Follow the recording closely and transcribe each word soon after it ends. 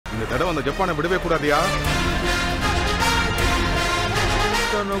இந்த தடவை அந்த ஜப்பானை விடவே கூடாதியா.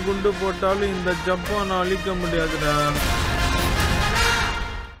 குண்டு போட்டாலும் இந்த ஜப்பானை அழிக்க முடியாதுடா.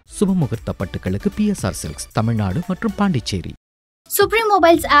 சுபமுகூர்த்த பட்டுகளுக்கு PSR Silks தமிழ்நாடு மற்றும் Pondicherry. Supreme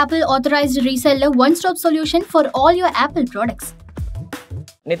Mobiles Apple authorized reseller one-stop solution for all your Apple products.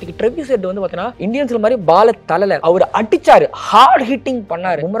 நேற்றுக்கு ட்ரெவி செட் வந்து பார்த்தீங்கன்னா இந்தியன்ஸ்ல மாதிரி பால தலல அவர் அடிச்சாரு, ஹார்ட் ஹிட்டிங்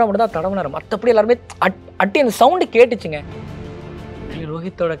பண்ணாரு. பும்ரா மட்டும் தான் தடவினாரு, மற்றபடி எல்லாருமே அட்டி அந்த சவுண்டு கேட்டுச்சுங்க.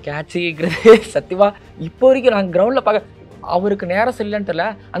 ரோஹித்தோட கேட்சுங்கிறது சத்தியமா இப்போ வரைக்கும் நான் கிரவுண்ட்ல பார்க்க அவருக்கு நேரம் சரியில்லைன்னு தெரியல,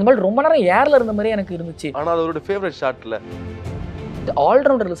 அந்த மாதிரி ரொம்ப நேரம் ஏர்ல இருந்த மாதிரி எனக்கு இருந்துச்சு. ஆனால் அது அவரோட ஃபேவரட் ஷாட்ல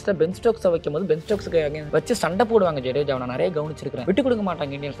ஆல்ரவுண்டர் லிஸ்ட்டை பென் ஸ்டோக்ஸை வைக்கும் போது பென் ஸ்டோக்ஸுக்கு வச்சு சண்டை போடுவாங்க ஜடேஜாவை. நான் நிறைய கவனிச்சிருக்கேன். விட்டு கொடுக்க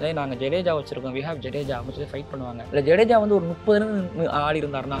மாட்டாங்க இந்தியன்ஸ்லேயே. நாங்கள் ஜடேஜா வச்சிருக்கோம், வி ஹேவ் ஜடேஜா அப்படின்னு ஃபைட் பண்ணுவாங்க. இல்லை ஜடேஜா வந்து ஒரு 30 ஆடி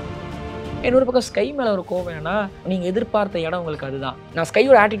இருந்தாருன்னா, இன்னொரு பக்கம் ஸ்கை மேலே ஒரு கோவம் என்னன்னா, நீங்கள் எதிர்பார்த்த இடம் உங்களுக்கு அதுதான். நான்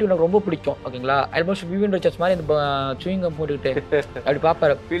ஸ்கையோட ஆட்டிடியூட் எனக்கு ரொம்ப பிடிக்கும், ஓகேங்களா. ஆல்மோஸ்ட் விவியன் ரிச்சர்ஸ் மாதிரி இந்த சூயிங்கம் போட்டுக்கிட்டு அப்படி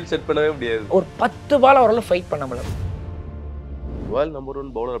பார்ப்பாரு. ஃபீல் செட் பண்ணவே முடியாது. ஒரு 10 பால் அவரால் ஃபைட் பண்ண முடியல. வேர்ல்ட் நம்பர்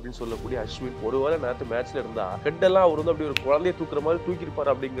 1 பவுலர் அப்படின்னு சொல்லக்கூடிய அஸ்வின் ஒருவேளை நேற்று மேட்ச்ல இருந்தா ஹெட்டெல்லாம் அவர் வந்து அப்படி ஒரு குழந்தைய தூக்குற மாதிரி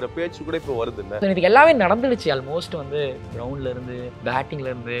தூக்கிருப்பாரு அப்படிங்கிற பேச்சு கூட இப்போ வருது. எனக்கு எல்லாமே நடந்துடுச்சு. ஆல்மோஸ்ட் வந்து கிரவுண்ட்ல இருந்து, பேட்டிங்ல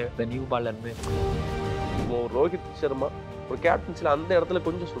இருந்து, இந்த நியூ பால்ல இருந்து. ரோஹித் சர்மா ஒரு கேப்டன்சில அந்த இடத்துல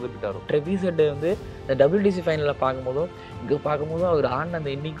கொஞ்சம் சொதப்பிட்டாரு. ட்ரெவி செட் வந்து இந்த WTC ஃபைனல்ல பார்க்கும்போதும் இங்கே பார்க்கும்போதும் அவர் ஆடின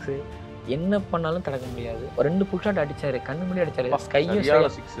அந்த இன்னிங்ஸ் என்ன பண்ணாலும் தடுக்க முடியாது. ஒரு 2 புல் ஷாட் அடிச்சாரு, கண்ணு முன்னாடி அடிச்சாரு.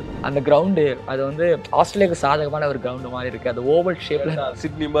 ஸ்கையும் அந்த கிரவுண்டு அது வந்து ஆஸ்திரேலியாவுக்கு சாதகமான ஒரு கிரவுண்டு மாதிரி இருக்கு. அது ஓவல் ஷேப்ல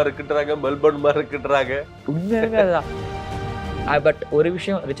சிட்னி மாதிரி இருக்குன்றாங்க, மெல்பர்ன் மாதிரி இருக்குன்றாங்க. உண்மையாவே அதுதான். பட் ஒரு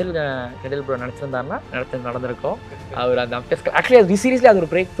விஷயம் ரிச்சர்ட் ப்ரோ நினைச்சிருந்தாருன்னா நடந்திருக்கும். அவர் அந்த ஆக்சுவலி அது சீரியஸ்லி அது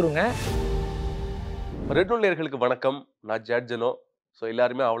ஒரு பிரேக் த்ரூங்க. ரெட்னூல் நேயர்களுக்கு வணக்கம், நான் ஜட்ஜனோ. ஸோ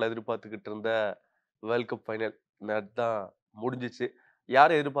எல்லாருமே அவளை எதிர்பார்த்துக்கிட்டு இருந்த வேர்ல்ட் கப் ஃபைனல் நேற்று தான் முடிஞ்சிச்சு.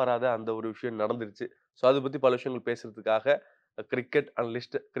 யாரும் எதிர்பாராத அந்த ஒரு விஷயம் நடந்துருச்சு. ஸோ அதை பற்றி பல விஷயங்கள் பேசுறதுக்காக கிரிக்கெட்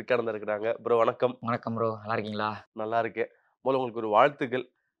அனலிஸ்ட் கிரிக் ஆனந்தா இருக்கிறாங்க. ப்ரோ வணக்கம். வணக்கம் ப்ரோ, நல்லா இருக்கீங்களா? நல்லா இருக்கேன். முதல்ல உங்களுக்கு ஒரு வாழ்த்துக்கள்.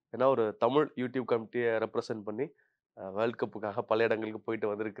 ஏன்னா ஒரு தமிழ் யூடியூப் கமிட்டியை ரெப்ரசென்ட் பண்ணி வேர்ல்ட் கப்புக்காக பல இடங்களுக்கு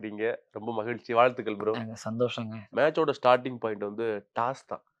போயிட்டு வந்திருக்கிறீங்க. ரொம்ப மகிழ்ச்சி, வாழ்த்துக்கள் ப்ரோ. சந்தோஷங்க. மேட்சோட ஸ்டார்டிங் பாயிண்ட் வந்து டாஸ்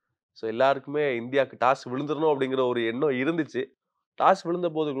தான். ஸோ எல்லாருக்குமே இந்தியாவுக்கு டாஸ் விழுந்துடணும் அப்படிங்கிற ஒரு எண்ணம் இருந்துச்சு. டாஸ் விழுந்த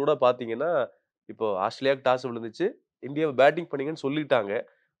போது கூட பார்த்தீங்கன்னா, இப்போ ஆஸ்திரேலியாவுக்கு டாஸ் விழுந்துச்சு, இந்தியாவை பேட்டிங் பண்ணீங்கன்னு சொல்லிட்டாங்க.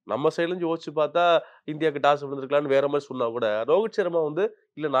 நம்ம சைட்லேருந்து யோசிச்சு பார்த்தா இந்தியாவுக்கு டாஸ் விழுந்திருக்கலான்னு வேற மாதிரி சொன்னா கூட, ரோஹித் சர்மா வந்து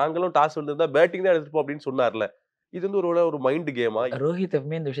இல்லை நாங்களும் டாஸ் விழுந்திருந்தா பேட்டிங் தான் எடுத்துப்போம் அப்படின்னு சொன்னார்ல. இது வந்து ஒரு மைண்ட் கேமா? ரோஹித்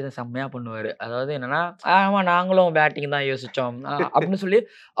எப்பவுமே இந்த விஷயத்த செம்மையா பண்ணுவாரு. அதாவது என்னன்னா, ஆமா நாங்களும் பேட்டிங் தான் யோசிச்சோம் அப்படின்னு சொல்லி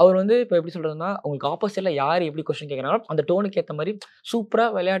அவர் வந்து இப்போ எப்படி சொல்றதுன்னா, உங்களுக்கு ஆப்போசிட்ல யார் எப்படி கொஸ்டின் கேட்கறாங்களோ அந்த டோனுக்கு ஏற்ற மாதிரி சூப்பரா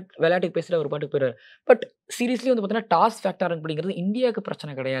விளையாட்டுக்கு பேசுற ஒரு பாட்டுக்கு போயிடுவாரு. பட் சீரியஸ்லி வந்து பார்த்தீங்கன்னா டாஸ் ஃபேக்டர் அப்படிங்கிறது இந்தியாவுக்கு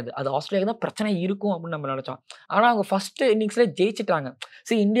பிரச்சனை கிடையாது, அது ஆஸ்திரேலியாவுக்கு தான் பிரச்சனை இருக்கும் அப்படின்னு நம்ம நினைச்சோம். ஆனால் அவங்க ஃபர்ஸ்ட் இன்னிங்ஸ்ல ஜெயிச்சிட்டாங்க.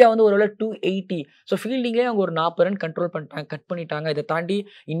 சரி, இந்தியா வந்து ஒரு 280, ஸோ ஃபீல்டிங்லேயே அவங்க ஒரு 40 ரன் கண்ட்ரோல் பண்ணிட்டாங்க, கட் பண்ணிட்டாங்க. இதை தாண்டி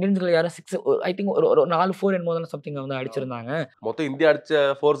இந்தியன்ஸ்ல யாரும் 6 ஐ திங்க் ஒரு 4-4 என்னமோ வந்து அடிச்சிருந்தாங்க. மொத்தம் இந்தியா அடிச்ச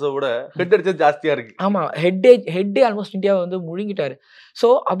ஃபோர்ஸை விட ஹெட் அடிச்சது ஜாஸ்தியா இருக்கு. ஆமா, ஹெட்டே ஆல்மோஸ்ட் இந்தியாவை வந்து முழுங்கிட்டாரு. ஸோ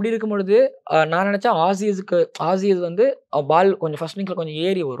அப்படி இருக்கும் பொழுது நான் நினைச்சேன் ஆசியஸ் வந்து பால் கொஞ்சம் ஃபர்ஸ்ட் இன்னிங்ஸ்ல கொஞ்சம்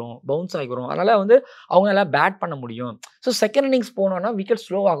ஏறி வரும், பவுன்ஸ் ஆகி வரும், அதனால வந்து அவங்க எல்லாம் பேட் பண்ண முடியும். ஸோ செகண்ட் இன்னிங்ஸ் போனோம்னா விக்கெட்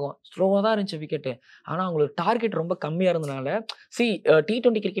ஸ்லோவாக தான் இருந்துச்சு விக்கெட்டு. ஆனால் அவங்களுக்கு டார்கெட் ரொம்ப கம்மியாக இருந்தனால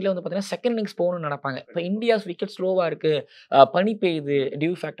T20 கிரிக்கெட்ல வந்து பார்த்தீங்கன்னா செகண்ட் இன்னிங்ஸ் போகணும்னு நினைப்பாங்க. இப்போ இந்தியாஸ் விக்கெட் ஸ்லோவாக இருக்கு, பனி பெய்யுது,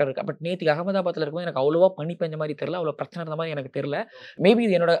 டியூ ஃபேக்டர் இருக்கு. பட் நேற்றுக்கு அகமதாபாத்தில் இருக்கும்போது எனக்கு அவ்வளோவா பனி பெஞ்ச மாதிரி தெரியல, அவ்வளோ பிரச்சனை இருந்த மாதிரி எனக்கு தெரியல. மேபி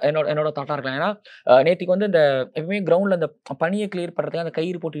இது என்னோட தாட்டாக இருக்கலாம். ஏன்னா நேற்றுக்கு வந்து இந்த எப்பவுமே கிரவுண்டில் அந்த பனியை கிளியர் பண்ணுறதுக்கு அந்த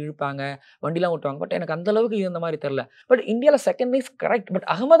கயிறு போட்டு இழுப்பாங்க, வண்டிலாம் ஓட்டுவாங்க. பட் எனக்கு அந்த அளவுக்கு இருந்த மாதிரி தெரியல. பட் இந்தியாவில் செகண்ட் இன்னிங்ஸ் கரெக்ட். பட்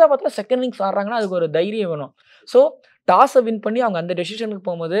அகமதாபாத்தில் செகண்ட் இன்னிங்ஸ் ஆடுறாங்கன்னா அதுக்கு ஒரு தைரியம் வேணும். ஸோ டாஸை வின் பண்ணி அவங்க அந்த டெசிஷனுக்கு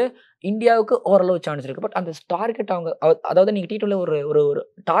போகும்போது இந்தியாவுக்கு ஓரளவு சான்ஸ் இருக்குது. பட் அந்த டார்கெட் அவங்க அதாவது நீங்கள் T20 ஒரு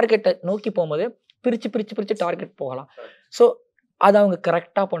டார்கெட்டை நோக்கி போகும்போது பிரித்து டார்கெட் போகலாம். ஸோ அதை அவங்க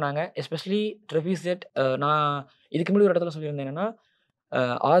கரெக்டாக போனாங்க. Especially Trevi set. நான் இதுக்கு முன்னாடி ஒரு இடத்துல சொல்லியிருந்தேன் என்னன்னா,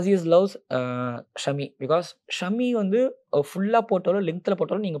 ஆசியஸ் லவ்ஸ் ஷமி. பிகாஸ் ஷமி வந்து ஃபுல்லாக போட்டாலும் லெங்த்தில்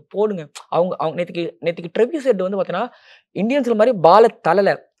போட்டாலும் நீங்கள் போடுங்க. அவங்க நேற்றுக்கு ட்ரெவி செட் வந்து பார்த்தீங்கன்னா இந்தியன்ஸ்ல மாதிரி பாலை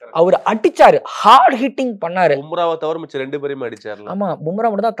தலல அவர் அடிச்சாரு, ஹார்ட் ஹிட்டிங் பண்ணாரு. பும்ராவை தவிர மிச்ச 2 பேரையும் அடிச்சாரு. ஆமா, பும்ரா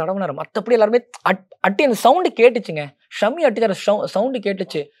மட்டும் தான் தடவினாரு, மற்றபடி எல்லாருமே அட்டி அந்த சவுண்டு கேட்டுச்சுங்க. ஷமி அடிச்சாரு, சவுண்டு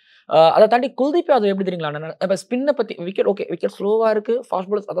கேட்டுச்சு. அதை தாண்டி குல்தீப் யாதவ் எப்படி தெரியுங்களா, இப்போ ஸ்பின்னை பற்றி விக்கெட் ஸ்லோவாக இருக்குது, ஃபாஸ்ட்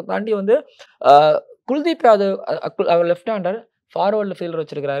பாலர்ஸ். அதை தாண்டி வந்து குல்தீப் யாதவ் அவர் லெஃப்ட் ஹேண்டர் ஃபார்வர்டில் ஃபீல்டர்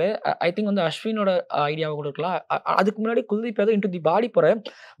வச்சிருக்காரு. ஐ திங்க் வந்து அஸ்வினோட ஐடியாவை கூட இருக்கலாம். அதுக்கு முன்னாடி குல்தீப் யாதவ் இன்டு தி பாடி போகிற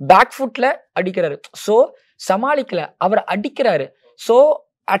பேக் ஃபுட்டில் அடிக்கிறாரு. ஸோ சமாளிக்கல, அவர் அடிக்கிறாரு. ஸோ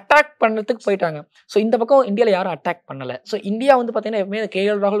அட்டாக் பண்ணுறதுக்கு போயிட்டாங்க. ஸோ இந்த பக்கம் இந்தியாவில் யாரும் அட்டாக் பண்ணலை. ஸோ இந்தியா வந்து பார்த்தீங்கன்னா எப்பவுமே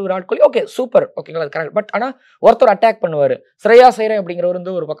கேஎல் ராகுல் விராட் கோலி ஓகே சூப்பர் ஓகேங்களா அது கரெக்ட். பட் ஆனால் ஒருத்தர் அட்டாக் பண்ணுவார். ஸ்ரேயா சைரே அப்படிங்கிறவர்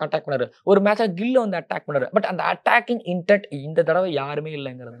வந்து ஒரு பக்கம் அட்டாக் பண்ணாரு. ஒரு மேட்சில் கில்ல வந்து அட்டாக் பண்ணாரு. பட் அந்த அட்டாக்கிங் இன்டென்ட் இந்த தடவை யாருமே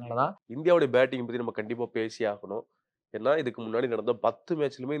இல்லைங்கிறதுனால தான் இந்தியாவுடைய பேட்டிங் பத்தி நம்ம கண்டிப்பா பேசி ஆகணும். ஏன்னா இதுக்கு முன்னாடி நடந்த 10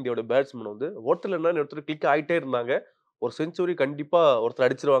 மேட்ச்லயுமே இந்தியாவோட பேட்ஸ்மேன் வந்து ஒருத்தர் இல்லைன்னா ஒருத்தர் கிளிக் ஆயிட்டே இருந்தாங்க. ஒரு செஞ்சுரி கண்டிப்பா ஒருத்தர்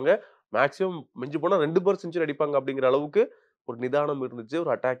அடிச்சிருவாங்க. மேக்ஸிமம் மிஞ்சி போனா 2 பேர் செஞ்சுரி அடிப்பாங்க அப்படிங்கிற அளவுக்கு ஒரு நிதானம் இருந்துச்சு.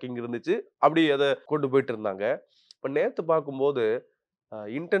 ஒரு அட்டாக்கிங் இருந்துச்சு. அப்படி அத கொண்டு போயிட்டு இருந்தாங்க. இப்ப நேத்து பார்க்கும்போது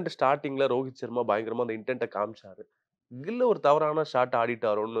இன்டென்ட் ஸ்டார்ட்டிங்ல ரோஹித் சர்மா பயங்கரமா அந்த இன்டென்ட்ட காமிச்சாரு. கில் ஒரு தவறான ஷாட்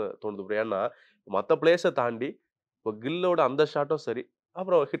ஆடிட்டாரோன்னு தோணுது bro. ஏன்னா மத்த பிளேயர்ஸ தாண்டி இப்போ கில்லோட அந்த ஷாட்டும் சரி,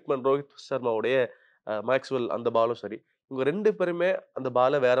 அப்புறம் ஹிட்மேன் ரோஹித் சர்மாவுடைய மேக்ஸ்வெல் அந்த பாலும் சரி, இவங்க 2 பேருமே அந்த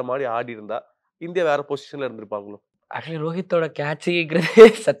பால வேற மாரி ஆடியிருந்தா, இந்தியா வேற பொசிஷன்ல இருந்திருப்பாங்களோ? ஆக்சுவலி ரோஹித்தோட கேட்சுங்கிறது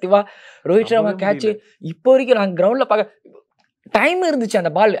சத்தியமா ரோஹித் சர்மா நம்பவே கேட்ச் முடியல. இப்போ வரைக்கும் நான் கிரவுண்ட்ல பார்க்க டைம் இருந்துச்சு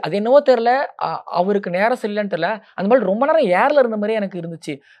அந்த பால். அது என்னவோ தெரியல. அவருக்கு நேரம் சரியில்லைன்னு தெரியல. அந்த பால் ரொம்ப நேரம் ஏர்ல இருந்த மாதிரியே எனக்கு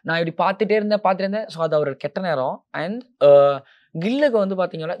இருந்துச்சு. நான் இப்படி பார்த்துட்டே இருந்தேன். ஸோ அது அவரோட கெட்ட நேரம். அண்ட் கில்லுக்கு வந்து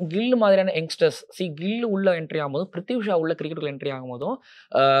பார்த்தீங்கன்னா, கில்லு மாதிரியான யங்ஸ்டர்ஸ் கில்லு உள்ள என்ட்ரி ஆகும்போதும், பிருத்திவி ஷா உள்ள கிரிக்கெட்டுக்குள்ள என்ட்ரி ஆகும்போதும்,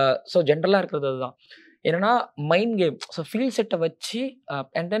 ஸோ ஜென்ரலா இருக்கிறது அதுதான். என்னன்னா மைண்ட் கேம். ஸோ ஃபீல்ட் செட்ட வச்சு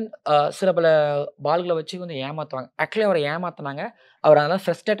அண்ட் தென் சில பல பால்கள வச்சு கொஞ்சம் ஏமாத்துவாங்க. ஆக்சுவலி அவர ஏமாத்துனாங்க. அவர் அதனால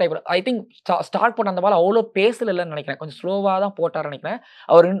ஃப்ரஸ்ட்ரேட் ஆயி ஐ திங்க் ஸ்டார்ட் பண்ண அந்த பால் அவ்வளோ பேஸ்ல இல்லன்னு நெனைக்கிறேன். கொஞ்சம் ஸ்லோவா தான் போட்டாருன்னு நெனைக்கிறேன்.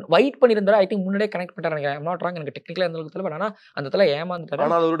 அவர் வெயிட் பண்ணியிருந்தாரு. ஐ திங்க் முன்னாடியே கனெக்ட் பண்ணிட்டாருன்னு நெனைக்கிறேன். ஐ அம் நாட் ராங். எனக்கு டெக்னிக்கலா எந்த அளவுக்கு தெரியல. பட் ஆனா அந்த இடத்துல ஏமாந்துட்டாரு.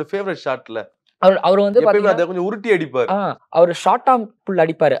 ஆனா அது அவரோட ஃபேவரைட் ஷாட்ல. அவர் வந்து எப்பயுமே பார்த்தீங்கன்னா அத கொஞ்சம் உருட்டி அடிப்பாரு. அவரு ஷார்ட் ஆர்ம் புல்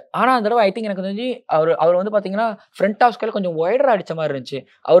அடிப்பாரு. ஆனா அந்த தடவ ஐ திங்க் எனக்கு தெரிஞ்சு அவர் வந்து பார்த்தீங்கன்னா, ஃப்ரண்ட் ஆஃப் ஸ்கைல கொஞ்சம் வைடரா அடிச்ச மாரி இருந்துச்சு.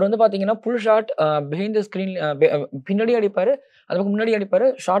 அவர் வந்து பார்த்தீங்கன்னா, pull shot behind the screen பின்னாடியும் அடிப்பாரு. அது பக்கம் முன்னாடி அடிப்பாரு.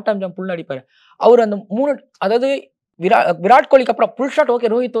 ஷார்ட் ஆர்ம் ஜம்ப் புல்னு அடிப்பாரு. அவரு அந்த 3 அதாவது விராட் கோலிக்கு அப்புறம் புல் ஷாட் ஓகே.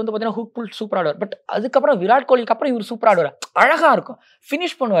 ரோஹித் வந்து பார்த்தீங்கன்னா, ஹுக் புல் சூப்பரா ஆடுவார். பட் அதுக்கப்புறம் விராட் கோலிக்கு அப்புறம் இவரு சூப்பரா ஆடுவாரு. அழகா இருக்கும்.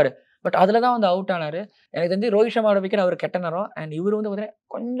 ஃபினிஷ் பண்ணுவாரு. பட் அதுல தான் வந்து அவுட் ஆனாரு. எனக்கு தெரிஞ்சு ரோஹித் சர்மாவோட விக்கெட் அவருக்கு கெட்ட நேரம். அண்ட் இவரு வந்து பார்த்தீங்கன்னா,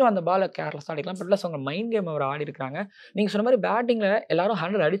 கொஞ்சம் அந்த பால கேர்லெஸ்ஸா அடிக்கலாம். பட் பிளஸ் அவங்க மைண்ட் கேம் அவர் ஆடியிருக்காங்க. நீங்க சொன்ன மாரி பேட்டிங்ல எல்லாரும்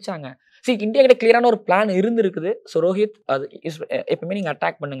 100 அடிச்சாங்க. இந்தியா கிட்ட கிளியரான ஒரு பிளான் இருந்திருக்குது. ஸோ ரோஹித் அது எப்பவுமே நீங்க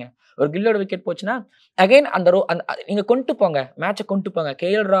அட்டாக் பண்ணுங்க. ஒரு கில்லோட விக்கெட் போச்சுன்னா, அகைன் அந்த நீங்க கொண்டு போங்க. மேட்ச கொண்டு போங்க.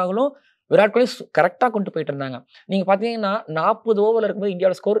 கேஎல் ராகுலும் விராட் கோலி கரெக்ட்டா கொண்டு போயிட்டு இருந்தாங்க. நீங்க பார்த்தீங்கன்னா 40 ஓவர்ல இருக்கும்போது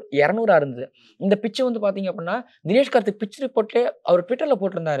இந்தியாவோட ஸ்கோர் 200 இருந்தது. இந்த பிட்ச் வந்து பார்த்தீங்க அப்படின்னா, தினேஷ் கார்த்திக் பிட்ச் ரிப்போர்ட்லயே அவர் ட்விட்டர்ல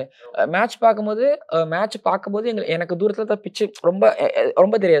போட்டிருந்தாரு. மேட்ச் பார்க்கும்போது எனக்கு தூரத்துல தான் பிட்ச்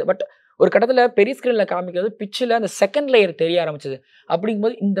ரொம்ப தெரியாது. பட் ஒரு கட்டத்துல பெரிய ஸ்கிரீன்ல காமிக்கிறது பிட்ச்ல அந்த செகண்ட் லேயர் தெரிய ஆரம்பிச்சது.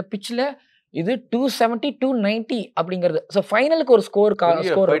 அப்படிங்கும்போது இந்த பிட்ச்ல இது 270, 290 அப்படிங்கிறது. ஸோ ஃபைனலுக்கு ஒரு ஸ்கோர்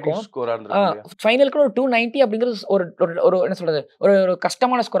இருக்கும். ஃபைனலுக்கு ஒரு 290 அப்படிங்கிறது ஒரு என்ன சொல்றது? ஒரு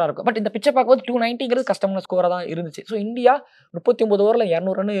கஷ்டமான ஸ்கோரா இருக்கும். பட் இந்த பிட்ச பார்க்கும்போது 290ங்கிறது கஷ்டமான ஸ்கோரா தான் இருந்துச்சு. ஸோ இந்தியா 39 ஓவர்ல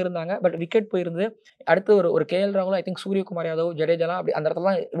 200 ரன் இருந்தாங்க. பட் விக்கெட் போயிருந்து. அடுத்து ஒரு கேஎல் ராகுல், ஐ திங்க் சூரியகுமார் யாதவ், ஜடேஜாலாம் அப்படி அந்த இடத்துல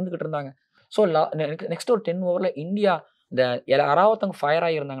தான் இருந்துகிட்டு இருந்தாங்க. ஸோ நெக்ஸ்ட் ஒரு 10 ஓவர்ல இந்தியா இந்த யாராவது ஒருத்தவங்க ஃபயர்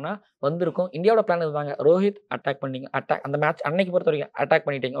ஆகியிருந்தாங்கன்னா வந்திருக்கும். இந்தியாவோட பிளான் இதுதாங்க. ரோஹித் அட்டாக் பண்ணீங்க. அந்த மேட்ச் அன்னைக்கு பொறுத்த வரைக்கும் அட்டாக்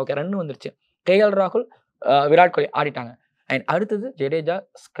பண்ணிட்டீங்க. ஓகே ரன் வந்துருச்சு. கேஎல் ராகுல், விராட் கோலி ஆடிட்டாங்க. அண்ட் அடுத்தது ஜடேஜா,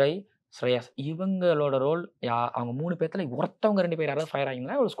 ஸ்கை, ஸ்ரேயாஸ் இவங்களோட ரோல் அவங்க 3 பேத்துல ஒருத்தவங்க 2 பேர் யாராவது ஃபயர்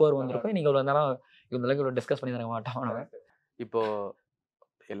ஆகிங்கன்னா ஒரு ஸ்கோர் வந்திருக்கும். நீங்க இவ்வளவு நேரம் இவ்வளவு டிஸ்கஸ் பண்ணி தர மாட்டோம். இப்போ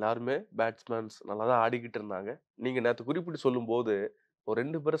எல்லாருமே பேட்ஸ்மேன்ஸ் நல்லா தான் ஆடிக்கிட்டு இருந்தாங்க. நீங்க நேத்து குறிப்பிட்டு சொல்லும்போது ஒரு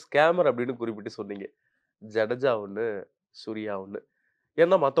 2 பேரும் ஸ்கேமர் அப்படின்னு குறிப்பிட்டு சொன்னீங்க. ஜடேஜா 1, சூர்யா 1.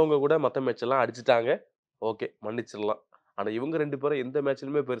 ஏன்னா மத்தவங்க கூட மத்த மேட்ச் எல்லாம் அடிச்சுட்டாங்க. ஓகே மன்னிச்சிடலாம். ஆனா இவங்க 2 பேரும் எந்த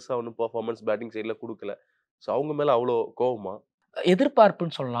மேட்ச்லயுமே பெருசா ஒண்ணும் பெர்ஃபார்மன்ஸ் பேட்டிங் சைடுல குடுக்கல. சோ அவங்க மேல அவ்ளோ கோவமா?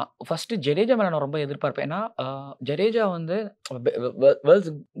 எதிர்பார்ப்புன்னு சொல்லலாம். ஃபர்ஸ்ட் ஜடேஜா மேல நான் ரொம்ப எதிர்பார்ப்பேன். ஏன்னா ஜடேஜா வந்து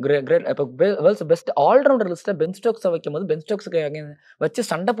வேர்ல்ட்ஸ் கிரேட் இப்போ வேர்ல்ட்ஸ் பெஸ்ட் ஆல்ரவுண்டர் லிஸ்ட்ல பென் ஸ்டோக்ஸ வைக்கும்போது பென் ஸ்டோக்ஸ்க்கு வச்சு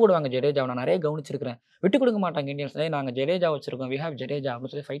சண்டை போடுவாங்க ஜடேஜாவ. நான் நிறைய கவனிச்சிருக்கிறேன். விட்டு கொடுக்க மாட்டாங்க இந்தியன்ஸ். நாங்க ஜடேஜா வச்சிருக்கோம். வி ஹேவ் ஜடேஜா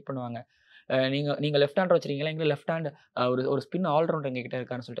அப்படின்னு சொல்லி ஃபைட் பண்ணுவாங்க. நீங்க லெஃப்ட் ஹேண்டர் வச்சிருக்கீங்களா? எங்க லெஃப்ட் ஹேண்ட் ஒரு ஸ்பின் ஆல்ரவுண்டர் எங்ககிட்ட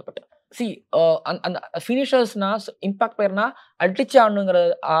இருக்கான்னு சொல்லிட்டு. பட் அந்த ஃபினிஷர்ஸ்னா இம்பாக்ட் பிளேயர்னா அடிச்சு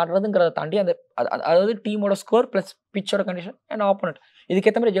ஆடுறதுங்கிறத தாண்டி அந்த அதாவது டீமோட score plus பிச்சோட condition and opponent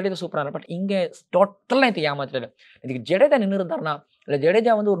இதுக்கேற்ற மாதிரி ஜடேஜா சூப்பராக. பட் இங்கே டோட்டலாக இது ஏமாத்திட்டாரு. இதுக்கு ஜடேஜா நின்று இருந்தாருனா இல்லை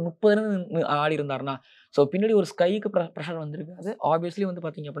ஜடேஜா வந்து ஒரு 30 ரன் ஆடி இருந்தாருனா ஸோ பின்னாடி ஒரு ஸ்கைக்கு ப்ரெஷர் வந்திருக்காது. ஆப்வியஸ்லி வந்து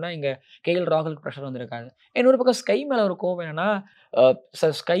பார்த்தீங்க அப்படின்னா இங்கே கேஎல் ராகுலுக்கு ப்ரெஷர் வந்திருக்காது. இன்னொரு பக்கம் ஸ்கை மேலே ஒரு கோவம் என்னன்னா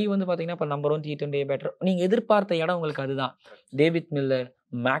ஸ்கை வந்து பார்த்தீங்கன்னா இப்போ நம்பர் 1 T20 பேட்டர். நீங்கள் எதிர்பார்த்த இடம் உங்களுக்கு அதுதான். டேவிட் மில்லர்,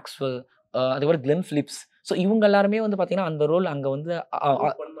 மேக்ஸ்வெல், அதுக்கப்புறம் கிளென் பிலிப்ஸ். ஸோ இவங்க எல்லாருமே வந்து பார்த்தீங்கன்னா அந்த ரோல் அங்கே வந்து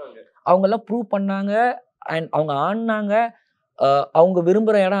அவங்கெல்லாம் ப்ரூவ் பண்ணாங்க. அண்ட் அவங்க ஆடினாங்க. அவங்க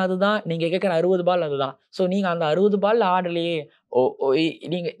விரும்புகிற இடம் அதுதான். நீங்கள் கேட்குற 60 பால் அதுதான். ஸோ நீங்கள் அந்த 60 பால் ஆடலையே.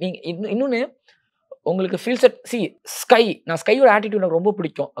 நீங்கள் இன்னொன்று உங்களுக்கு ஃபீல் செட் ஸ்கை நான் ஸ்கையோட ஆட்டிடியூட் எனக்கு ரொம்ப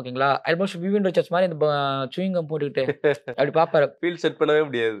பிடிக்கும். ஓகேங்களா? ஆல்மோஸ்ட் விவியன் ரிச்சர்ட்ஸ் மாரி இந்த சூயிங் கம் போட்டுக்கிட்டு அப்படி பார்ப்பாரு. ஃபீல்ட் செட் பண்ணவே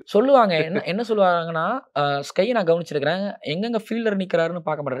முடியாது. சொல்லுவாங்க. என்ன சொல்லுவாங்கன்னா, ஸ்கைய நான் கவனிச்சிருக்கிறேன். எங்கெங்க ஃபீல்டர் நிக்கிறாருன்னு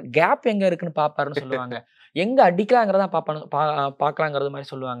பார்க்க மாட்டாரு. கேப் எங்க இருக்குன்னு பார்ப்பாருன்னு சொல்லுவாங்க. எங்க அடிக்கலாங்கிறத பார்க்கலாங்கிறது மாரி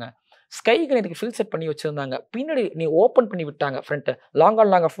சொல்லுவாங்க. ஸ்கைக்கு நேத்துக்கு ஃபீல்ட் செட் பண்ணி வச்சிருந்தாங்க. பின்னாடி நீ ஓப்பன் பண்ணி விட்டாங்க ஃப்ரண்ட். லாங்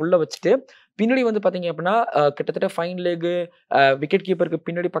ஆன் லாங்கா ஃபுல்லா வச்சுட்டு, பின்னாடி வந்து பார்த்தீங்க அப்படின்னா, கிட்டத்தட்ட ஃபைன் லெக்கு, விக்கெட் கீப்பருக்கு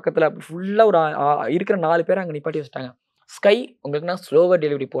பின்னாடி பக்கத்துல ஃபுல்லா ஒரு இருக்கிற 4 பேர அங்க நிப்பாட்டி வச்சுட்டாங்க. ஸ்கை உங்களுக்கு நான் ஸ்லோவர்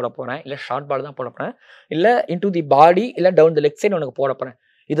டெலிவரி போட போறேன். இல்ல ஷார்ட் பால் தான் போட போறேன். இல்ல இன்டூ தி பாடி இல்ல டவுன் தி லெக் சைடு உனக்கு போட போறேன்.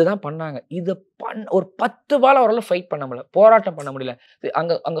 இதுதான் பண்ணாங்க. ஒரு 10 பால் அவரால ஃபைட் பண்ண முடியல. போராட்டம் பண்ண முடியல.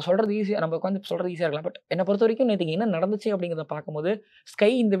 அங்க அங்க சொல்றது ஈஸியா நம்ம உட்காந்து சொல்றது ஈஸியா இருக்கலாம். பட் என்ன பொறுத்தவரைக்கும் நேத்துக்கு என்ன நடந்துச்சு அப்படிங்கிறத பார்க்கும்போது,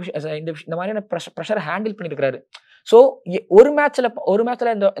 ஸ்கை இந்த மாதிரியான பிரஷர ஹேண்டில் பண்ணியிருக்காரு. ஸோ ஒரு மேட்ச்ல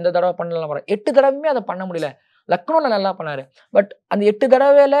இந்த தடவ பண்ணலாம் பாருங்க. 8 தடவையுமே அத பண்ண முடியல. லக்னோல நல்லா பண்ணாரு. பட் அந்த 8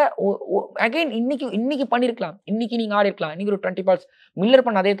 தடவையில அகைன் இன்னைக்கு பண்ணியிருக்கலாம். இன்னைக்கு நீங்க ஆடிருக்கலாம். இன்னைக்கு ஒரு 20 பால்ஸ் மில்லர்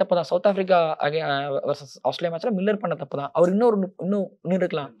பண்ண அதே தப்பு தான். சவுத் ஆப்பிரிக்கா வெர்சஸ் ஆஸ்திரேலியா மேட்ச்ல மில்லர் பண்ண தப்பு தான். அவர் இன்னும்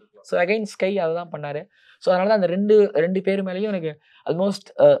இருக்கலாம். ஸோ அகைன் ஸ்கை அததான் பண்ணாரு. ஸோ அதனால தான் அந்த 2 பேர் மேலேயும் எனக்கு ஆல்மோஸ்ட்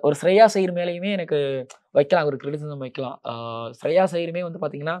ஒரு ஸ்ரேயாஸ் ஐயர் மேலேயுமே எனக்கு வைக்கலாம். ஒரு கிரிட்டிசிசம் வைக்கலாம். ஸ்ரேயாஸ் ஐயருமே வந்து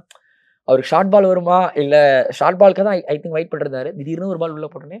பார்த்தீங்கன்னா, அவருக்கு ஷார்ட் பால் வருமா? இல்ல ஷார்ட் பால்க்கு தான் ஐ திங்க் வெயிட் பண்ணிருந்தாரு. திடீர்னு ஒரு பால் உள்ள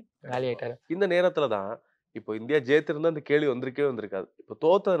போட்டோனே காலி ஆயிட்டாரு. இந்த நேரத்துல தான் இப்போ இந்தியா ஜெயித்திருந்தா அந்த கேள்வி வந்திருக்காது. இப்போ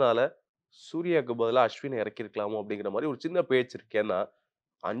தோத்ததுனால சூர்யாவுக்கு பதிலா அஸ்வினை இறக்கியிருக்கலாமோ அப்படிங்கிற மாரி ஒரு சின்ன பேச்சு இருக்கு. ஏன்னா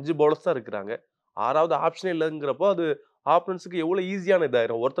 5 பவுலர்ஸ் தான் இருக்கிறாங்க. 6வது ஆப்ஷனே இல்லங்கிறப்போ அது ஆப்பனன்ட்ஸ்க்கு எவ்வளவு ஈஸியான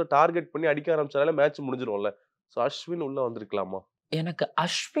இதாயிரும். ஒருத்தர் டார்கெட் பண்ணி அடிக்க ஆரம்பிச்சாலே மேட்ச் முடிஞ்சிரும்ல. சோ அஸ்வின் உள்ள வந்திருக்கலாமா? எனக்கு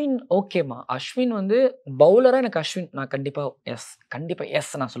அஸ்வின் ஓகேம்மா. அஸ்வின் வந்து பவுலரா எனக்கு அஸ்வின் நான் கண்டிப்பா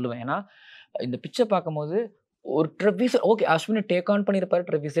எஸ் நான் சொல்லுவேன். ஏன்னா, இந்த பிட்ச பார்க்கும்போது ஒரு ட்ரெவிஸ் ஓகே அஸ்வின டேக் ஆன் பண்ணியிருப்பாரு.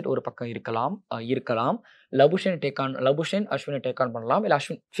 ட்ரெவிஸ் ஒரு பக்கம் இருக்கலாம். லபுஷன் அஸ்வினை டேக் ஆன் பண்ணலாம். இல்ல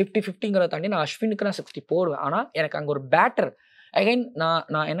அஸ்வின் 50-50ங்கிறத தாண்டி நான் அஸ்வினுக்கு நான் 60 போடுவேன். ஆனா, எனக்கு அங்க ஒரு பேட்டர் அகைன்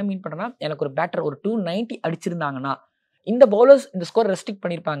நான் என்ன மீன் பண்றேன்னா, எனக்கு ஒரு பேட்டர் ஒரு 290 அடிச்சிருந்தாங்கன்னா, இந்த பவுலர்ஸ் இந்த ஸ்கோர் ரெஸ்ட்ரிக்ட்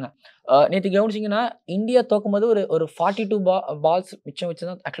பண்ணியிருப்பாங்க. நேத்து கவனிச்சீங்கன்னா, இந்தியா தோக்கும்போது ஒரு 42 பால்ஸ் மிச்சம் வச்சு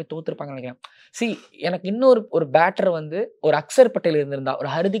தான் ஆக்சுவலி தோத்துருப்பாங்கன்னு நினைக்கிறேன். எனக்கு இன்னொரு ஒரு பேட்டர் வந்து ஒரு அக்சர் பட்டேல் இருந்திருந்தா,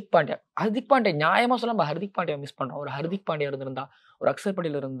 ஒரு ஹர்திக் பாண்டியா நியாயமா சொல்ல நம்ம ஹர்திக் பாண்டியா மிஸ் பண்றோம். ஒரு ஹர்திக் பாண்டியா இருந்திருந்தா, ஒரு அக்சர்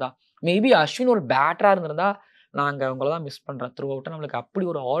பட்டேல் இருந்தா, மேபி அஸ்வின் ஒரு பேட்டரா இருந்திருந்தா, நாங்க அவங்கள தான் மிஸ் பண்றோம். த்ரூ அவுட்டா நம்மளுக்கு அப்படி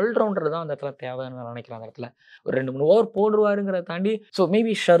ஒரு ஆல்ரவுண்டர் தான் அந்த இடத்துல தேவைன்னு நான் நினைக்கிறேன். அந்த இடத்துல ஒரு 2-3 ஓவர் போடுவாருங்கிறத தாண்டி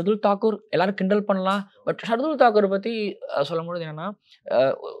மேபி ஷர்துல் தாக்கூர் எல்லாரும் கிண்டல் பண்ணலாம். பட் ஷர்துல் தாக்கூர் பத்தி சொல்லும்பொழுது என்னன்னா,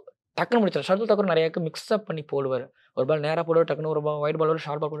 டக்குன்னு முடிச்சாரு. ஷர்துல் தாக்கூர் நிறைய மிக்ஸ் அப் பண்ணி போடுவாரு. ஒரு பால் நேரா போடுவார், டக்குன்னு ஒரு வைட் பால் ஒரு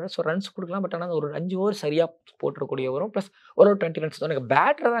ஷார்ட் பால் போடுவார். ஸோ ரன்ஸ் கொடுக்கலாம். பட் ஆனால் ஒரு 5 ஓவர் சரியா போட்டுறக்கூடிய வரும். ப்ளஸ் ஒரு 20 ரன்ஸ் தான். எனக்கு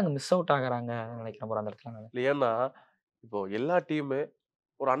பேட்டர் தான் அங்கே மிஸ் அவுட் ஆகுறாங்க நினைக்கிறேன் அந்த இடத்துல நான். ஏன்னா இப்போ எல்லா டீமுமே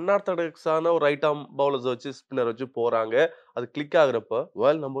ஒரு அன்ஆர்த்தடாக்ஸான ஒரு ரைட் ஆர்ம் பவுலர்ஸ் வச்சு ஸ்பின்னர் வச்சு போறாங்க. அது கிளிக் ஆகுறப்ப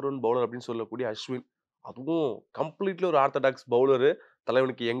வேர்ல்ட் நம்பர் 1 பவுலர் அப்படின்னு சொல்லக்கூடிய அஸ்வின், அதுவும் கம்ப்ளீட்லி ஒரு ஆர்த்தடாக்ஸ் பவுலரு.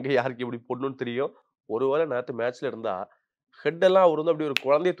 தலைவனுக்கு எங்க யாருக்கு எப்படி போடணும்னு தெரியும். ஒருவேளை நேத்து மேட்ச்ல இருந்தா ஹெட் எல்லாம் அவர் வந்து அப்படி ஒரு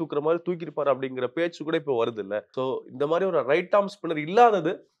குழந்தைய தூக்குற மாதிரி தூக்கிருப்பாரு அப்படிங்கிற பேச்சு கூட இப்போ வருது இல்ல. சோ இந்த மாதிரி ஒரு ரைட் ஆர்ம் ஸ்பின்னர்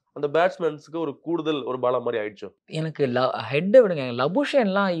இல்லாதது அந்த பேட்ஸ்மேன்ஸ்க்கு ஒரு கூடுதல் ஒரு பலம் மாதிரி ஆயிடுச்சு. எனக்கு ஹெட்டை விடுங்க.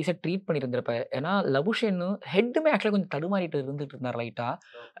 லபுஷேன்லாம் ஈஸியா ட்ரீட் பண்ணியிருந்திருப்பேன். ஏன்னா லபுஷேனும் ஹெட்டுமே ஆக்சுவலா கொஞ்சம் தடுமாறிட்டு இருந்துட்டு இருந்தார் லைட்டா.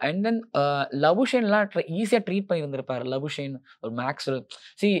 அண்ட் தென் லபுஷேன்லாம் ஈஸியா ட்ரீட் பண்ணியிருந்திருப்பாரு. லபுஷேன், ஒரு மேக்ஸ்வெல்.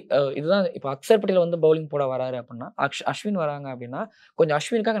 இதுதான் இப்போ அக்சர் பட்டேல் வந்து பவுலிங் போட வராரு அப்படின்னா, அஸ்வின் வராங்க அப்படின்னா, கொஞ்சம்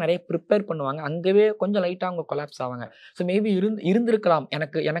அஸ்வினுக்காக நிறைய ப்ரிப்பேர் பண்ணுவாங்க. அங்கவே கொஞ்சம் லைட்டா அவங்க கொலாப்ஸ் ஆவாங்க. ஸோ மேபி இருந்திருக்கலாம்.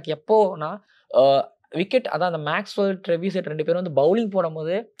 எனக்கு எப்போனா விக்கெட் அதான் அந்த மேக்ஸ்வெல், ட்ரெவிஸ் 2 பேரும் வந்து பவுலிங்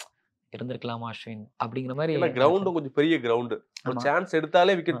போடும்போது இருந்திருக்கலாமா அஸ்வின் அப்படிங்கிற மாதிரி. ஏன்னா கிரவுண்டும் கொஞ்சம் பெரிய கிரவுண்ட். ஒரு சான்ஸ்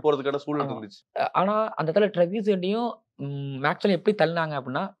எடுத்தாலே விக்கெட் போறதுக்கான சூழல் இருந்துச்சு. ஆனா அந்த இடத்துல ட்ரெவிஸ் மேக்ஸ்வெல் எப்படி தள்ளினாங்க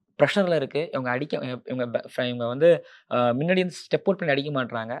அப்படின்னா, ப்ரெஷர்ல இருக்கு. இவங்க வந்து முன்னாடி ஸ்டெப் அவுட் பண்ணி அடிக்க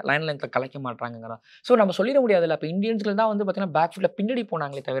மாட்றாங்க. லைன் லென்த்ல கலைக்க மாட்றாங்கங்கிறான். ஸோ நம்ம சொல்லிட முடியாதுல்ல. இப்போ இந்தியன்ஸ்ல தான் வந்து பார்த்தீங்கன்னா பேக் ஃபுட்ல பின்னாடி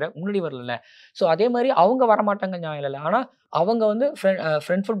போனாங்களே தவிர முன்னாடி வரல. ஸோ அதே மாதிரி அவங்க வரமாட்டாங்க நியாயம் இல்லை. ஆனா அவங்க வந்து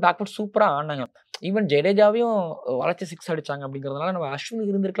ஃப்ரண்ட் ஃபுட் பேக் ஃபுட் சூப்பரா ஆனாங்க. ஈவன் ஜடேஜாவையும் வளைச்சு 6 அடிச்சாங்க அப்படிங்கிறதுனால நம்ம அஸ்வின்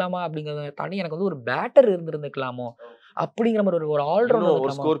இருந்திருக்கலாமா அப்படிங்கிறத தாண்டி எனக்கு வந்து ஒரு பேட்டர் இருந்திருக்கலாமோ அப்படிங்கிற மாதிரி ஒரு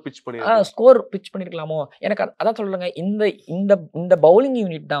ஆல்ரவுண்டர் ஸ்கோர் பிச் பண்ணிருக்கலாமோ. எனக்கு அதான் சொல்லுங்க. இந்த பவுலிங்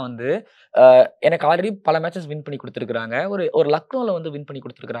யூனிட் தான் வந்து எனக்கு ஆல்ரெடி பல மேட்சஸ் வின் பண்ணி கொடுத்துருக்காங்க. ஒரு லக்னோல வந்து வின் பண்ணி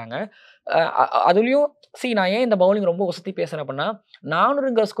கொடுத்துருக்காங்க. அதுலயும் நான் ஏன் இந்த பவுலிங் ரொம்ப வசதி பேசுறேன் அப்படின்னா,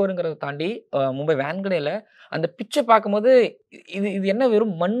 400ங்கிற ஸ்கோருங்கிறத தாண்டி மும்பை வேன்கடேல அந்த பிச்சை பார்க்கும்போது இது என்ன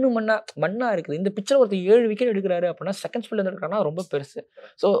வெறும் மண்ணா இருக்குது. இந்த பிச்சர் ஒருத்தர் 7 விக்கெட் எடுக்கிறாரு அப்படின்னா செகண்ட் ஸ்பெல் எடுக்கிறாருன்னா ரொம்ப பெருசு.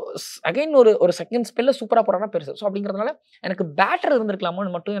 ஸோ அகைன் ஒரு செகண்ட் ஸ்பெல்ல சூப்பரா போறாருன்னா பெருசு. ஸோ அப்படிங்கிறதுனால எனக்கு பேட்டர்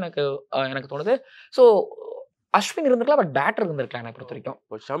இருந்திருக்கலாமோன்னு மட்டும் எனக்கு தோணுது. ஸோ அஸ்வின் இருந்திருக்கலாம். பட் பேட்டர் இருந்திருக்கலாம் எனக்கு பொறுத்த வரைக்கும்.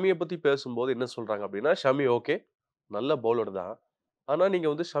 ஷமியை பத்தி பேசும்போது என்ன சொல்றாங்க அப்படின்னா, ஷமி ஓகே நல்ல பவுலர் தான். ஆனா நீங்க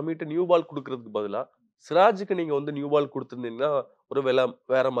வந்து ஷமிட்ட நியூ பால் குடுக்குறதுக்கு பதிலா, சிராஜுக்கு நீங்க வந்து நியூ பால் குடுத்திருந்தீங்கன்னா, ஒரு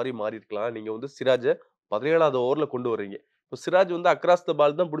வேற மாரி மாறியிருக்கலாம். நீங்க வந்து சிராஜ 17வது ஓவர்ல கொண்டு வர்றீங்க. இப்ப சிராஜ் வந்து அக்ராஸ் த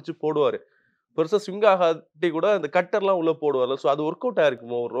பால் தான் புடிச்சு போடுவாரு. பெருசா ஸ்விங் ஆகாட்டி கூட அந்த கட்டர்லாம் உள்ள போடுவார்ல. ஸோ அது ஒர்க் அவுட்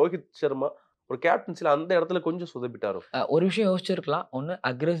ஆயிருக்குமோ! ஒரு ரோஹித் சர்மா ஒரு கேப்டன்சில அந்த இடத்துல கொஞ்சம் சொதப்பிட்டாரோ! ஒரு விஷயம் யோசிச்சிருக்கலாம். ஒண்ணு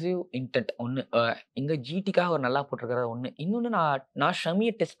அக்ரெசிவ் இன்டென்ட் ஒண்ணு. இங்க ஜிடிக்காக அவர் நல்லா போட்டிருக்காரு ஒண்ணு. இன்னொன்னு நான்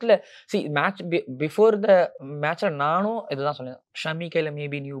ஷமிய டெஸ்ட்ல மேட்ச் பிஃபோர் த மேட்ச்ல நானும் இதுதான் சொன்னேன். ஷமி கையில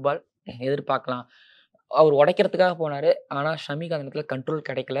மேபி நியூ பால் எதிர்பார்க்கலாம். அவர் உடைக்கிறதுக்காக போனாரு. ஆனா ஷமிக்கு அந்த இடத்துல கண்ட்ரோல்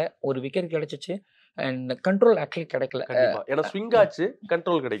கிடைக்கல. ஒரு விக்கெட் கிடைச்சுச்சு. அண்ட் கண்ட்ரோல் ஆக்சுவலி கிடைக்கல. கண்டிப்பா. ஏன்னா ஸ்விங் ஆச்சு.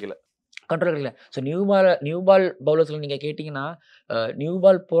 கண்ட்ரோல் கிடைக்கல. கண்ட்ரோல் கிடைக்கல. ஸோ நியூ பால் பவுலர்ஸ்ல நீங்க கேட்டீங்கன்னா, நியூ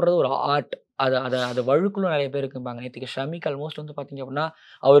பால் போடுறது ஒரு ஆர்ட். அத அத அத வழுக்கலும் நெறைய பேர் இருக்கும்பாங்க. நேத்துக்கு ஷமிக்கு ஆல்மோஸ்ட் வந்து பார்த்தீங்க அப்படின்னா,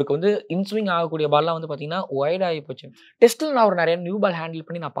 அவருக்கு வந்து இன்ஸ்விங் ஆகக்கூடிய பால்லாம் வந்து பார்த்தீங்கன்னா, ஒய்ட் ஆகி போச்சு. டெஸ்ட்ல நான் அவர் நெறைய நியூ பால் ஹேண்டில்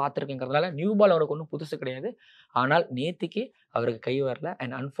பண்ணி நான் பார்த்துருக்கேங்கிறதுனால, நியூ பால் அவருக்கு ஒண்ணும் புதுசு கிடையாது. ஆனால் நேத்திக்கு அவருக்கு கை வரல.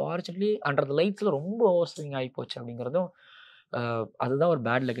 அண்ட் அன்பார்ச்சுனேட்லி அண்டர் த லைட்ஸ்ல ரொம்ப ஓவர் ஸ்விங் ஆகி போச்சு அப்படிங்கிறதும், அதுதான் ஒரு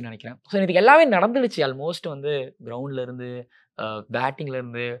பேட் லக்ன்னு நெனைக்கிறேன். ஸோ நேத்திக்கு எல்லாமே நடந்துடுச்சு ஆல்மோஸ்ட் வந்து கிரவுண்ட்ல இருந்து, பேட்டிங்ல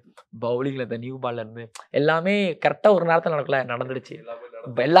இருந்து, பவுலிங்ல இந்த நியூ பால்ல இருந்து எல்லாமே கரெக்ட்டா ஒரு நேரத்துல நடந்துடுச்சு. எல்லாமே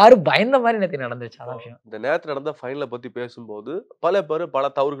எல்லாரும் பயந்த மாரி நேத்து நடந்துச்சு. அதான் விஷயம். இந்த நேரத்துல நடந்த ஃபைனல பத்தி பேசும்போது, பல பேரு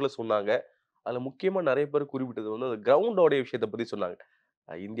பல தவறுகள சொன்னாங்க. அதுல முக்கியமா நெறைய பேர் குறிப்பிட்டது வந்து, அந்த கிரவுண்டோடைய விஷயத்த பத்தி சொன்னாங்க.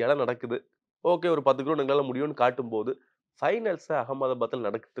 இந்தியால நடக்குது. ஓகே ஒரு 10 கிரவுண்ட் எங்களால முடியும்னு காட்டும்போது, ஃபைனல்ஸ அகமதாபாத்ல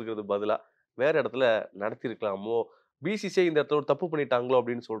நடக்கிறதுக்கு பதிலா, வேற இடத்துல நடத்தியிருக்கலாமோ! பிசிசிஐ இந்த இடத்துல ஒரு தப்பு பண்ணிட்டாங்களோ!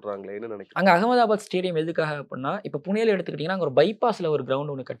 அப்படின்னு சொல்றாங்களே! என்ன நினைக்கிறீங்க? அங்க அகமதாபாத் ஸ்டேடியம் எதுக்காக அப்டின்னா, இப்ப புனேல எடுத்துக்கிட்டீங்கன்னா, அங்க ஒரு பைபாஸ்ல ஒரு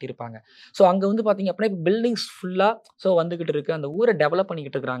கிரவுண்ட் ஒண்ணு கட்டியிருப்பாங்க. ஸோ அங்க வந்து பார்த்தீங்க அப்டின்னா, இப்ப பில்டிங்ஸ் ஃபுல்லா வந்துகிட்டு இருக்கு. அந்த ஊர டெவலப்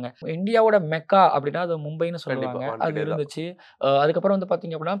பண்ணிக்கிட்டு இருக்காங்க. இந்தியாவோட மெக்கா அப்டின்னா அது மும்பைன்னு கண்டிப்பா. சொல்லுவாங்க. அது வான்கடே தான். இருந்துச்சு. அதுக்கப்புறம் வந்து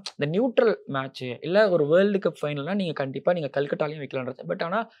பார்த்தீங்க அப்டின்னா, இந்த நியூட்ரல் மேட்ச் இல்ல ஒரு வேர்ல்டு கப் ஃபைனல்னா நீங்க கண்டிப்பா கல்கட்டாலயும் வைக்கலான்றது. பட்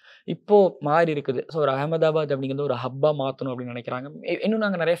ஆனா இப்போ மாறி இருக்குது. ஸோ ஒரு அகமதாபாத் அப்டிங்கிறது ஒரு ஹப்பா மாத்தணும் அப்டின்னு நெனைக்கிறாங்க. இன்னும்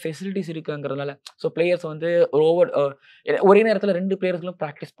நாங்க நெறைய ஃபெசிலிட்டீஸ் இருக்குங்கிறதுனால, ஸோ பிளேயர்ஸ் வந்து ஓவர் ஒரே நேரத்துல 2 பிளேயர்களும்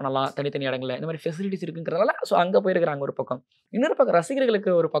பிராக்டிஸ் பண்ணலாம். தனித்தனி இடங்கள்ல. இந்த மாரி ஃபெசிலிட்டீஸ் இருக்குங்கிறதுனால, ஸோ அங்க போயிருக்கிறாங்க ஒரு பக்கம். இன்னொரு பக்கம்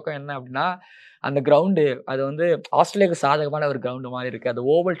ரசிகர்களுக்கு ஒரு பக்கம் என்ன அப்டின்னா, அந்த கிரவுண்டு அது வந்து ஆஸ்திரேலியாவுக்கு சாதகமான ஒரு கிரவுண்ட் மாரி இருக்கு. அது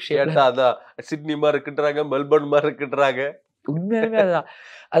ஓவல் ஷேப்ல கேட்டா அதான் சிட்னி மாரி இருக்குன்றாங்க, மெல்பர்ன் மாரி இருக்குன்றாங்க. உண்மையாலுமே அதுதான்.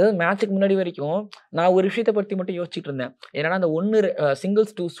 அதாவது மேட்ச்சுக்கு முன்னாடி வரைக்கும், நான் ஒரு விஷயத்த பத்தி மட்டும் யோசிச்சுட்டு இருந்தேன். என்னன்னா, அந்த 1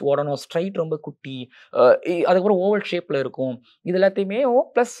 சிங்கிள்ஸ் டூஸ் ஓடணும். ஸ்ட்ரைட் ரொம்ப குட்டி. அ அதுக்கப்புறம் ஓவல் ஷேப்ல இருக்கும். இது எல்லாத்தையுமே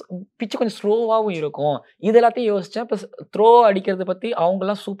பிளஸ் பிட்ச் கொஞ்சம் ஸ்லோவாவும் இருக்கும். இது எல்லாத்தையும் யோசிச்சேன். பிளஸ் த்ரோ அடிக்கிறத பத்தி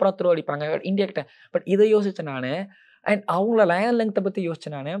அவங்கலாம் சூப்பரா த்ரோ அடிப்பாங்க இந்தியா கிட்ட. பட் இத யோசிச்சேன் நானு. அண்ட் அவங்கள லயன் லெங்த்த பத்தி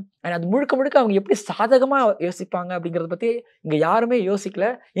யோசிச்சேன் நானு. அண்ட் அது முழுக்க முழுக்க அவங்க எப்படி சாதகமா யோசிப்பாங்க அப்படிங்கிறத பத்தி இங்க யாருமே யோசிக்கல.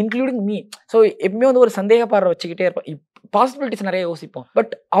 Including me. ஸோ எப்பவுமே வந்து ஒரு சந்தேக பார்வை வச்சுக்கிட்டே இருப்பேன். பாசிபிலிட்டிஸ் நெறைய யோசிப்போம்.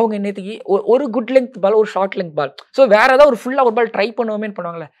 பட் அவங்க நேத்திக்கு ஒரு குட் லெங்த் பால், ஒரு ஷார்ட் லெங்த் பால். ஸோ வேற ஏதாவது ஒரு ஃபுல்லா ஒரு பால் ட்ரை பண்ணுவோமேன்னு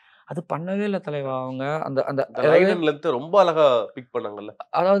பண்ணுவாங்கல்ல. அது பண்ணவே இல்ல தலைவா அவங்க. அந்த அந்த இந்த லைன் அண்ட் லென்த் ரொம்ப அழகா பிக் பண்ணாங்கல்ல.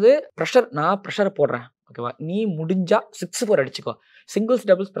 அதாவது நான் பிரஷர போடுறேன். ஓகேவா? நீ முடிஞ்சா 6, 4 அடிச்சுக்கோ. சிங்கிள்ஸ்,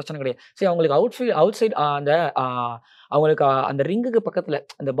 டபுள்ஸ் பிரச்சனை கிடையாது. சரி அவங்களுக்கு அவுட் சைட் அந்த அ அவங்களுக்கு அந்த ரிங்குக்கு பக்கத்துல,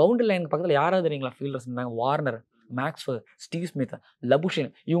 அந்த பவுண்டரி லைனுக்கு பக்கத்துல யாராவது தெரியுங்களா ஃபீல்டர்ஸ் இருந்தாங்க? Warner, Maxwell, Steve Smith, Labuschagne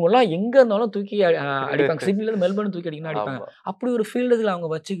இவங்கலாம் எங்க இருந்தாலும் தூக்கி அடிப்பாங்க. சிட்னிலேருந்து மெல்பர்ன் தூக்கி அடிக்கணும்னா அடிப்பாங்க. ஆமா. அப்படி ஒரு ஃபீல்டர்ஸ்ல அவங்க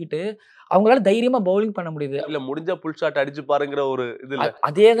வச்சுக்கிட்டு, அவங்களால தைரியமா பவுலிங் பண்ண முடியுது. இல்ல முடிஞ்சா புல் ஷாட் அடிச்சு பாருங்கிற ஒரு இதுல.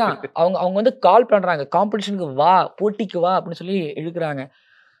 அதேதான். அவங்க வந்து கால் பண்றாங்க. காம்படிஷனுக்கு வா, போட்டிக்கு வா அப்படின்னு சொல்லி இழுக்குறாங்க.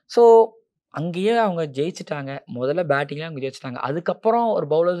 ஸோ, அங்கேயே அவங்க ஜெயிச்சுட்டாங்க. முதல்ல பேட்டிங்ல அவங்க ஜெயிச்சுட்டாங்க. அதுக்கப்புறம் ஒரு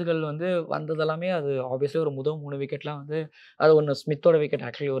பவுலர்ஸ்கள் வந்து வந்தது எல்லாமே அது ஆப்வியஸ்லி ஒரு முதல் 3 விக்கெட்லாம் வந்து அது ஒண்ணு ஸ்மித்தோட விக்கெட்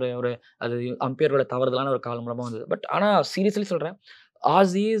ஆக்சுவலி ஒரு ஒரு அது அம்பையரோட தவறுதலான ஒரு கால் மூலமா வந்தது. பட் ஆனா சீரியஸ்லி சொல்றேன்.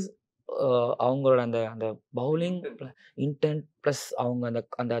 ஆஸீஸ் அவங்களோட அந்த அந்த பவுலிங் இன்டென்ட் பிளஸ் அவங்க அந்த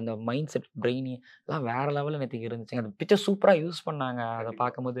அந்த அந்த மைண்ட் செட் பிரெய்னி எல்லாம் வேற லெவல்ல நேத்திக்கு இருந்துச்சுங்க. அந்த பிட்ச சூப்பரா யூஸ் பண்ணாங்க. அத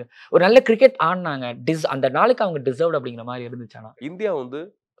பார்க்கும்போது ஒரு நல்ல கிரிக்கெட் ஆடுனாங்க. அந்த நாளுக்கு அவங்க டிசர்வ்ட் அப்படிங்கிற மாரி இருந்துச்சு ஆனா. இந்தியா வந்து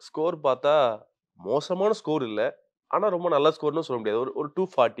ஸ்கோர் பார்த்தா மோசமான ஸ்கோர் இல்ல. ஆனா ரொம்ப நல்ல ஸ்கோர்ன்னு சொல்ல முடியாது. ஒரு ஒரு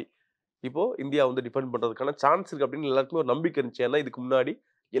 240. இப்போ இந்தியா வந்து டிஃபெண்ட் பண்றதுக்கான சான்ஸ் இருக்கு அப்படின்னு எல்லாருக்குமே ஒரு நம்பிக்கை இருந்துச்சு. ஏன்னா இதுக்கு முன்னாடி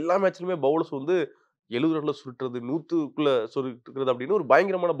எல்லா மேட்ச்லயுமே பவுலர்ஸ் வந்து 70 ரன்ல சுருட்டுறது, 100க்குள்ள சுருட்டுறது அப்படின்னு ஒரு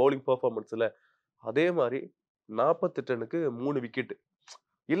பயங்கரமான பவுலிங் பெர்ஃபார்மன்ஸ்ல. அதே மாரி 48 ரன்னுக்கு 3 விக்கெட்.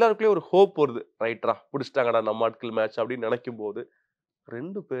 எல்லாருக்குள்ளயும் ஒரு ஹோப் வருது. ரைட்ரா புடிச்சுட்டாங்கடா நம்ம ஆட்கள் மேட்ச் அப்படின்னு நினைக்கும்போது,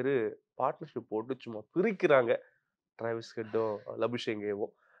 2 பேரு பார்ட்னர்ஷிப் போட்டு சும்மா பிரிக்கிறாங்க. டிராவிஸ் ஹெட்டும்,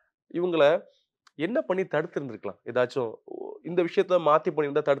 லபுஷேங்கேவும். இவங்கள என்ன பண்ணி தடுத்திருந்திருக்கலாம்? ஏதாச்சும் இந்த விஷயத்த மாத்தி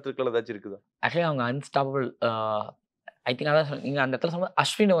பண்ணியிருந்தா தடுத்திருக்கலாம் ஏதாச்சும் இருக்குதா? ஆக்சுவலி அவங்க அன்ஸ்டாப்பபிள் ஐ திங்க் அதான் நீங்க அந்த இடத்துல சொன்ன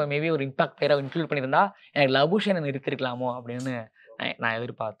அஸ்வின் மேபி ஒரு இம்பாக்ட் பிளேயரா இன்க்ளூட் பண்ணியிருந்தா, எனக்கு லபுஷேன நிறுத்தியிருக்கலாமோ அப்படின்னு நான்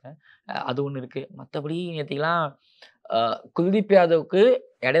எதிர்பார்த்தேன். அது ஒண்ணு இருக்கு. மத்தபடி நேத்திக்கலாம் குல்தீப் யாதவ்க்கு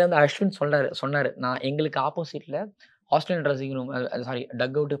இடையில வந்து அஸ்வின் சொன்னாரு. நான் எங்களுக்கு ஆப்போசிட்ல ஆஸ்திரேலியன் ட்ரெஸ்ஸிங் ரூம் சாரி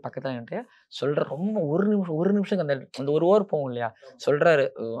டக் அவுட்டு பக்கத்தில் நின்னுட்டு சொல்கிற ரொம்ப ஒரு நிமிஷம் அந்த அந்த ஒரு ஓவர் போகும் இல்லையா, சொல்கிறாரு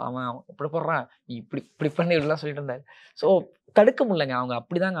அவன் இப்படி போடுறான், இப்படி இப்படி பண்ணி இப்படிலாம் சொல்லிட்டு இருந்தாரு. ஸோ தடுக்க முடியலங்க. அவங்க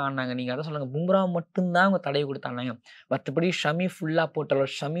அப்படிதாங்க ஆடினாங்க. நீங்கள் அதான் சொல்லுங்க, பும்ரா மட்டும்தான் அவங்க தடவி கொடுத்தாங்க. மற்றபடி ஷமி ஃபுல்லாக போட்டாலோ,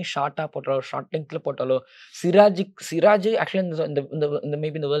 ஷமி ஷார்ட்டாக போட்டாலோ, ஷார்ட் லெங்க்த்தில் போட்டாலோ, சிராஜ் ஆக்சுவலி இந்த இந்த இந்த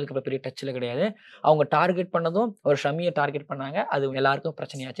மேபி இந்த வேர்ல்டு கப்பில் பெரிய டச்சில் கிடையாது. அவங்க டார்கெட் பண்ணதும் ஒரு ஷமியை டார்கெட் பண்ணாங்க. அது எல்லாருக்கும்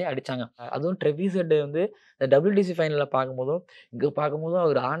பிரச்சனையாச்சு, அடிச்சாங்க. அதுவும் ட்ரெவிஸ் ஹெட் வந்து இந்த WTC ஃபைனலில் பார்க்கும்போதும் இங்கே பார்க்கும்போதும்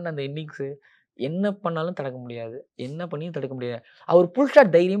அவர் ஆடின அந்த இன்னிங்ஸு என்ன பண்ணாலும் தடுக்க முடியாது. என்ன பண்ணியும் தடுக்க முடியாது. அவர் புல்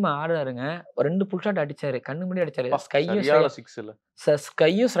ஷாட் தைரியமா ஆடுறாருங்க. 2 புல் ஷாட் அடிச்சாரு. கண்ணு முன்னாடி அடிச்சாரு.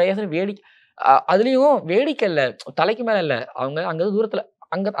 ஸ்கையும் ஸ்ரேயஸும் வேடிக்கை. அதுலயும் வேடிக்கை இல்ல. தலைக்கு மேல இல்ல. அவங்க அங்க தூரத்துல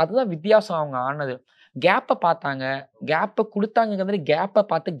அதுதான் வித்தியாசம் அவங்க ஆடுனது. கேப்ப பார்த்தாங்க. கேப்ப குடுத்தாங்கங்கிறது கேப்ப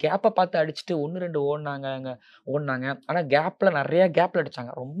பார்த்து அடிச்சுட்டு 1, 2 ஓடுனாங்க. ஆனா நெறைய கேப்ல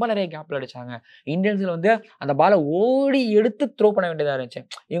அடிச்சாங்க. ரொம்ப நெறைய கேப்ல அடிச்சாங்க. இந்தியன்ஸ்ல வந்து அந்த பால ஓடி எடுத்து த்ரோ பண்ண வேண்டியதா இருந்துச்சு.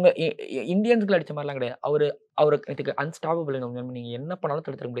 இவங்க இந்தியன்ஸ்குள்ள அடிச்ச மாரிலாம் கிடையாது. அவரு நேத்துக்கு அன்ஸ்டாப்பபிள். நீங்க என்ன பண்ணாலும்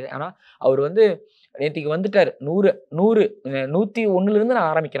தடுத்துட முடியாது. ஆனா அவர் வந்து நேத்திக்கு வந்துட்டாரு. 101ல இருந்து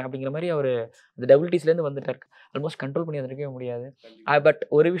நான் ஆரம்பிக்கிறேன் அப்படிங்கிற மாரி அவரு அந்த WTCலேருந்து வந்துட்டாரு. ஆல்மோஸ்ட் கண்ட்ரோல் பண்ணி வந்திருக்கவே முடியாது. பட்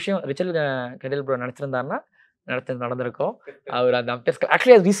ஒரு விஷயம் ரிச்சல் கெடில் ப்ரோ நினைச்சிருந்தாருன்னா நடந்திருக்கும். அவர் அந்த அம்பையர்ஸ்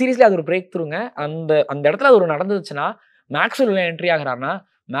ஆக்சுவலி சீரியஸ்லி அது ஒரு பிரேக் த்ரூங்க. அந்த இடத்துல அது ஒரு நடந்துச்சுன்னா மேக்ஸ்வெல் உள்ள என்ட்ரி ஆகுறாருன்னா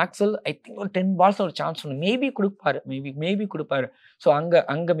மேக்ஸ்வெல் ஐ திங்க் ஒரு 10 பால்ஸ் ஒரு சான்ஸ் ஒன்று மேபி கொடுப்பாரு. ஸோ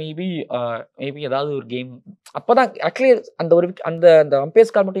அங்கே மேபி ஏதாவது ஒரு கேம் அப்போதான் ஆக்சுவலி அந்த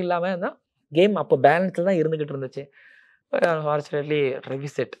அம்பையர்ஸ் கால் மட்டும் இல்லாமல் தான் கேம் அப்போ பேலன்ஸில் தான் இருந்துகிட்டு இருந்துச்சு. அன்ஃபார்ச்சுனேட்லி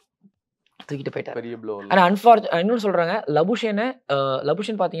ட்ரெவிஸ் ஹெட் தூக்கிட்டு போயிட்டார். ஆனால் இன்னொன்று சொல்கிறாங்க,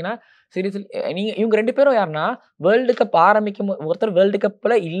 லபுஷன் பார்த்தீங்கன்னா சீரியஸ்லி இவங்க 2 பேரும் யாருன்னா வேர்ல்டு கப் ஆரம்பிக்கும் ஒருத்தர் வேர்ல்டு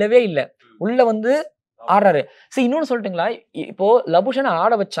கப்பில் இல்லவே இல்லை, உள்ள வந்து ஆடுறாரு. சரி இன்னொன்று சொல்லட்டுங்களா, இப்போ லபுஷனை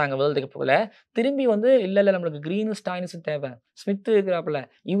ஆட வச்சாங்க வேர்ல்டு கப்பில். திரும்பி வந்து இல்லை நம்மளுக்கு கிரீனு ஸ்டாயின்ஸும் தேவை, ஸ்மித் இருக்கிறாப்புல,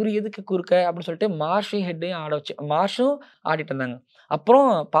 இவர் எதுக்கு குறுக்க அப்படின்னு சொல்லிட்டு ஹெட்டையும் ஆட வச்சு மார்ஷும் ஆடிட்டு இருந்தாங்க. அப்புறம்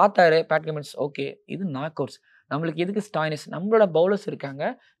பார்த்தாரு பேட் கமின்ஸ், ஓகே இது நாக் அவுட்ஸ், நம்மளுக்கு எதுக்கு ஸ்டாயினிஸ், நம்மளோட பவுலர்ஸ் இருக்காங்க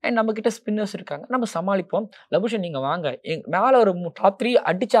அண்ட் நம்மக்கிட்ட ஸ்பின்னர்ஸ் இருக்காங்க, நம்ம சமாளிப்போம். லபுஷன் நீங்கள் வாங்க, மேலே ஒரு டாப் 3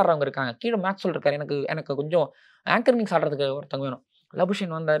 அடிச்சாடுறவங்க இருக்காங்க, கீழே மேக்ஸ்வெல் இருக்காரு, எனக்கு கொஞ்சம் ஆங்கர் இன்னிங்ஸ் ஆடுறதுக்கு ஒருத்தவங்க வேணும்.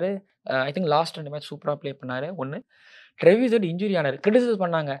 லபுஷன் வந்தார். ஐ திங்க் லாஸ்ட் 2 மேட்ச் சூப்பராக ப்ளே பண்ணார். ஒன்று ட்ரெவிஸ் ஹெட் இன்ஜுரி ஆனார். கிரிட்டிசைஸ்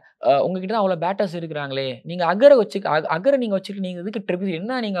பண்ணாங்க, உங்ககிட்ட தான் அவ்வளோ பேட்டர்ஸ் இருக்கிறாங்களே, நீங்கள் அகரை நீங்கள் வச்சுட்டு நீங்கள் இதுக்கு ட்ரெவிஸ்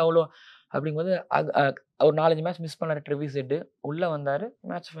என்ன நீங்கள் அவ்வளோ அப்படிங்கும்போது ஒரு 4-5 மேட்ச் மிஸ் பண்ணார் ட்ரெவிஸ் ஹெட். உள்ளே வந்தார்,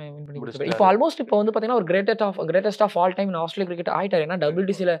 மேட்ச் வின் பண்ணி கொடுத்தாரு. இப்போ ஆல்மோஸ்ட் இப்போ வந்து பார்த்தீங்கன்னா ஒரு greatest of all time in Australia cricket ஆகிட்டார். ஏன்னா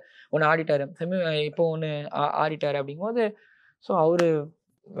WTCயில் ஒன்று ஆடிட்டார், இப்போ ஒன்று ஆடிட்டார் அப்படிங்கும்போது. ஸோ அவரு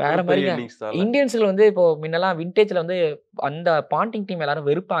வேற மாதிரி. இந்தியன்ஸ்ல வந்து இப்போ முன்னெல்லாம் விண்டேஜ்ல வந்து அந்த பாண்டிங் டீம் எல்லாரும்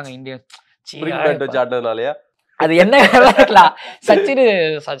வெறுப்பாங்க இந்தியன்ஸ். அது என்ன இருக்கலாம்,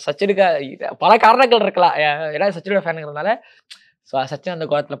 சச்சினுக்கு பல காரணங்கள் இருக்கலாம். ஏன்னா சச்சினோட ஃபேனுங்கிறதுனால சச்சின் அந்த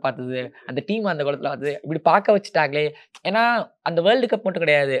குளத்துல பார்த்தது, அந்த டீம் அந்த குளத்துல பார்த்தது, இப்படி பார்க்க வச்சுட்டாங்களே. ஏன்னா அந்த வேர்ல்டு கப் மட்டும்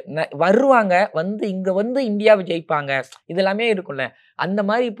கிடையாது, வருவாங்க வந்து இங்க வந்து இந்தியாவை ஜெயிப்பாங்க, இது எல்லாமே இருக்கும்ல. அந்த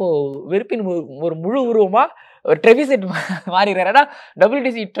மாதிரி இப்போ வெறுப்பின் ஒரு முழு உருவமா ட்ரெவிஸ் ஹெட் மாறிடுறாரு. ஏன்னா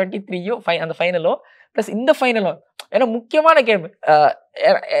WTC 23யும் அந்த ஃபைனலும் ப்ளஸ் இந்த ஃபைனலும் ஏன்னா முக்கியமான கேம்.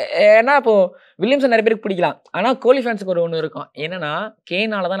 ஏன்னா இப்போ வில்லியம்சன் நிறைய பேருக்கு பிடிக்கலாம், ஆனால் கோலி ஃபேன்ஸுக்கு ஒன்று இருக்கும், என்னன்னா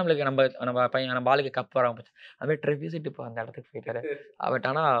கேனால தான் நம்மளுக்கு நம்ம பையன் நம்ம பாலுக்கு கப் வர போச்சு. அதுவே ட்ரெவிஸ் ஹெட் இப்போ அந்த இடத்துக்கு போயிட்டாரு. பட்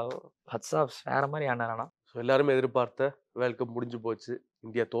ஆனால் ஹட்ஸாஃப் வேற மாதிரி ஆனாரா. ஸோ எல்லாருமே எதிர்பார்த்த வேர்ல்ட் கப் முடிஞ்சு போச்சு,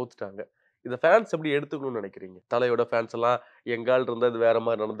 இந்தியா தோத்துட்டாங்க. இதை ஃபேன்ஸ் எப்படி எடுத்துக்கணும்னு நினைக்கிறீங்க? தலையோட ஃபேன்ஸ் எல்லாம் எங்கால் இருந்தால் இது வேற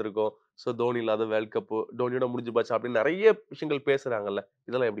மாதிரி நடந்திருக்கும், ஸோ தோனி இல்லாத வேர்ல்ட் கப்பு, தோனியோட முடிஞ்சு போச்சு அப்படின்னு நிறைய விஷயங்கள் பேசுறாங்கல்ல,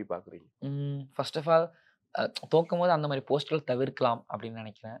 இதெல்லாம் எப்படி பாக்குறீங்க? ஃபர்ஸ்ட் ஆஃப் ஆல் தோக்கும் போது அந்த மாதிரி போஸ்ட்கள் தவிர்க்கலாம் அப்படின்னு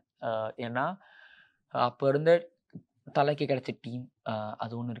நினைக்கிறேன். ஏன்னா அப்போ இருந்த தலைக்கு கிடைச்ச டீம்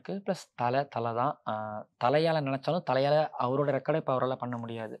அது ஒன்று இருக்குது. ப்ளஸ் தலை தான், தலையால் நினச்சாலும் தலையால் அவரோட ரெக்கார்டை இப்போ அவரால் பண்ண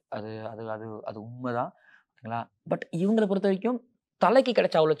முடியாது. அது அது அது அது உண்மை தான், ஓகேங்களா. பட் இவங்களை பொறுத்த வரைக்கும் தலைக்கு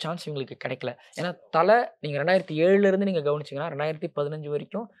கிடைச்ச அவ்வளோ சான்ஸ் இவங்களுக்கு கிடைக்கல. ஏன்னா தலை நீங்கள் 2007 நீங்கள் கவனிச்சிங்கன்னா 2015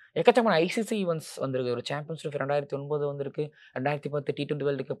 வரைக்கும் எக்கச்சக்கமான ICC ஈவெண்ட்ஸ் வந்திருக்கு. ஒரு சாம்பியன்ஸ் ட்ரோஃபி 2009 வந்திருக்கு, 2010 T20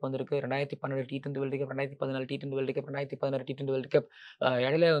 வேர்ல்டு கப் வந்திருக்கு, 2012 T20 world cup, 2014 T20 world cup, 2016 T20 world cup.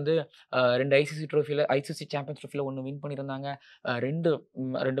 இடையில வந்து 2 ICC சாம்பியன்ஸ் ட்ரோஃபியில் 1 வின் பண்ணியிருந்தாங்க,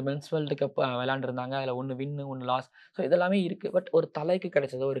 2 மென்ஸ் வேர்ல்டு கப் விளையாண்டுருந்தாங்க, அதில் 1 வின்னு 1 லாஸ். ஸோ இதெல்லாமே இருக்குது. பட் ஒரு தலைக்கு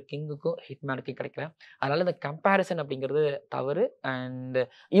கிடைச்சது ஒரு கிங்குக்கும் ஹிட்மேனுக்கும் கிடைக்கல. அதனால் இந்த கம்பேரிசன் அப்படிங்கிறது தவறு. அண்ட்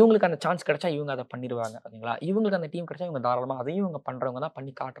இவங்களுக்கு அந்த சான்ஸ் கிடைச்சா இவங்க அதை பண்ணிடுவாங்க, ஓகேங்களா. இவங்களுக்கு அந்த டீம் கிடைச்சா இவங்க தாராளமாக அதையும் இவங்க பண்ணுறவங்க தான்,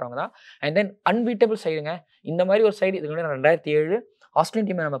 பண்ணி காட்டுறவங்க தான். அண்ட் தென் அன்பீட்டபிள் சைடுங்க, இந்த மாதிரி ஒரு சைடு இதுக்கு முன்னாடி 2007 ஆஸ்திரேலியன்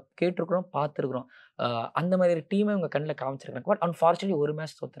டீமை நம்ம கேட்டிருக்கிறோம், பார்த்துருக்குறோம். அந்த மாதிரி டீமை இவங்க கண்ணில் காமிச்சிருக்காங்க. பட் அன்ஃபார்ச்சுனேட்லி ஒரு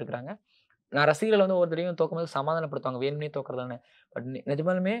மேட்ச் தோற்றுருக்குறாங்க. நான் ரசிகர்கள் வந்து ஒரு தடவையும் தோக்கும்போது சமாதானப்படுத்துவாங்க, வேணும்னே தோக்குறதானே. பட்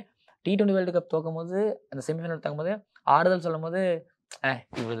நிஜமாலுமே T20 வேர்ல்டு கப் தோக்கும்போது அந்த செமிஃபைனல் தோக்கும்போது ஆறுதல் சொல்லும்போது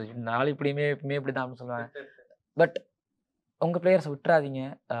இவ்வளவு நாள் இப்படியுமே இப்படி தான் அப்படின்னு சொல்லுவாங்க. பட் உங்கள் பிளேயர்ஸை விட்டுறாதீங்க.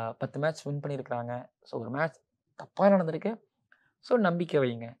 10 மேட்ச் வின் பண்ணியிருக்கிறாங்க. ஸோ ஒரு மேட்ச் தப்பாக நடந்திருக்கு. ஸோ நம்பிக்கை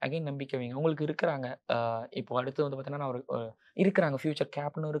வைங்க, அகைன் நம்பிக்கை வைங்க. உங்களுக்கு இருக்கிறாங்க. இப்போ அடுத்து வந்து பார்த்தீங்கன்னா நான் ஒரு இருக்கிறாங்க ஃபியூச்சர்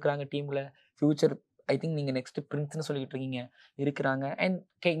கேப்டனும் இருக்கிறாங்க டீமில். ஃபியூச்சர் ஐ திங்க் நீங்கள் நெக்ஸ்ட் பிரின்ஸ்னு சொல்லிட்டு இருக்கீங்க இருக்கிறாங்க. அண்ட்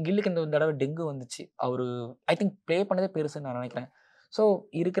கில்லுக்கு இந்த தடவை டெங்கு வந்துச்சு. அவர் ஐ திங்க் ப்ளே பண்ணதே பெருசுன்னு நான் நினைக்கிறேன். ஸோ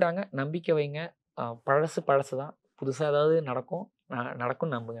இருக்கிறாங்க, நம்பிக்கை வைங்க. பழசு தான், புதுசாக ஏதாவது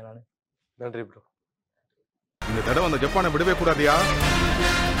நடக்கும் நம்புங்க. நான் நன்றி ப்ரோ. இந்த தடவை அந்த ஜப்பானை விடவே கூடாதியா.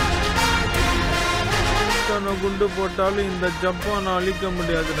 குண்டு போட்டாலும் இந்த ஜப்பானை அழிக்க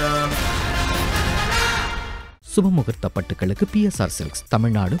முடியாதுடா. சுபமுகூர்த்த பட்டுகளுக்கு PSR Silks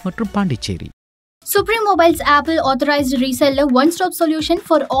தமிழ்நாடு மற்றும் Pondicherry. Supreme Mobiles Apple authorized reseller one-stop solution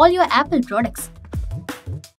for all your Apple products.